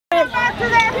to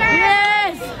their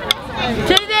families. Yes.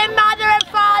 To their mother and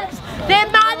fathers, their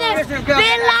mothers,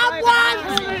 their loved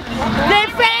ones, their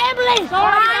families,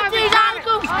 aunties,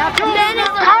 uncles.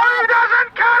 Sorry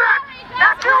doesn't cut it.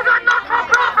 Our children not for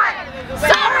profit.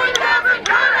 Sorry doesn't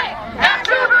cut it. Our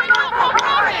children not for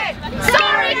profit.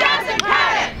 Sorry doesn't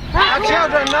cut it. Our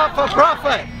children not for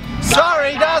profit.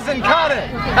 Sorry doesn't cut it.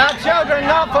 Our children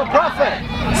not for profit.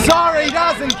 Sorry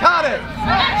doesn't cut it.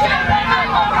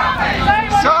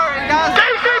 Sorry doesn't.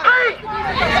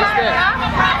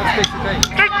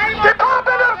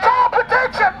 Department of Child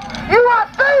Protection, you are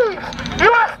thieves. You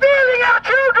are stealing our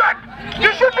children.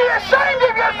 You should be ashamed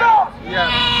of yourselves.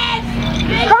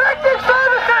 Corrective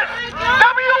Services,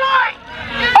 WA,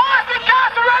 highest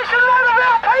incarceration rate of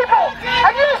our people.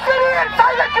 And you sit here and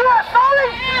say that you are sorry.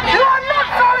 You are not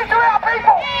sorry to our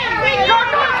people. You are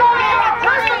not sorry to our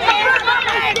prisoners and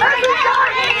prisoners every day.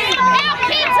 Our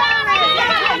kids are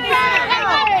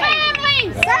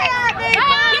families. They are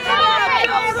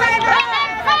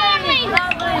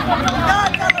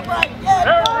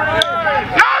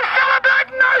No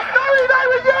celebrating, no sorry, they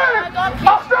were you.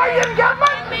 Australian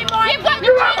government,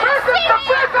 you are prisoners to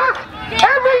prisoners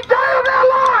every day of our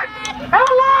lives.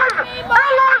 Our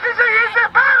lives is a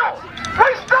battle. We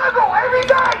struggle every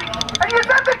day. And you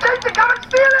send the kids to come and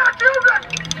steal our children.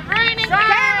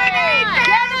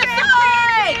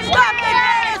 Genocide! Stop the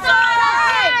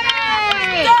genocide!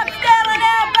 Stop stealing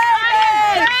our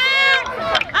babies!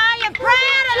 Are you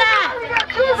proud of that?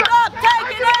 Stop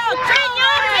taking our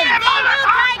children! Then you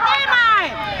take them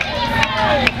home!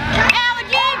 How would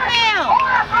you feel? All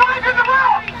our stories in the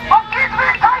world of kids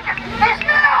being taken is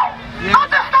now. Not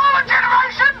the stolen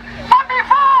generation, but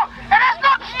before. It has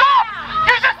not stopped.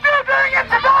 You're still doing it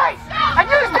today. And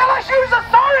you tell us you're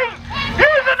sorry.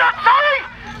 You're not sorry.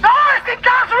 The highest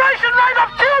incarceration rate of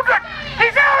children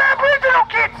is our Aboriginal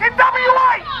kids in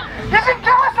WA. Is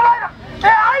incarcerated.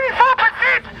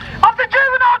 84% of the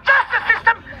juvenile justice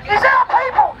system is our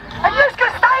people. And you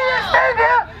can stay here, stand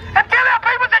here, and tell our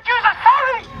people that you're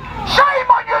sorry. Shame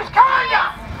on you, can't you?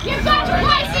 You've got to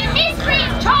place in history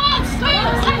of child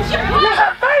stealers. That's your place. You're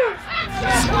a thief.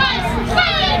 That's your place.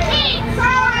 Stealing kids.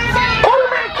 Put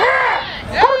them in care.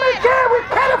 Put them in care with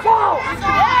pedophiles.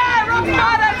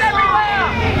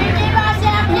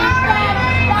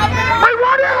 We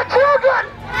want our children.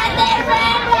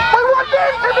 We want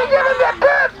them to be given their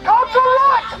birth, cultural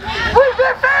rights, with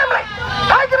their family,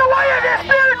 taken away in their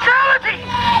spirituality,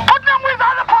 put them with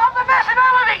other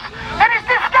nationalities. It is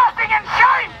disgusting and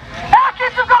shame. Our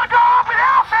kids have got to grow up with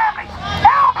our families,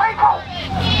 our people,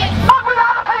 not with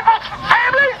other people's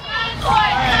families.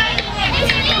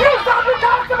 You start to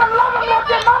talk to them and love them like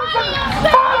their mums and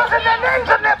fathers and their nans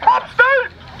and their pops do.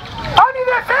 Only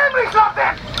their families love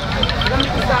them.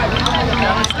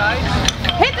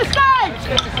 Hit the stage!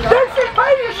 This is me,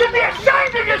 you should be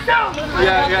ashamed of yourself!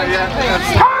 Yeah.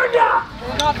 Turn ya!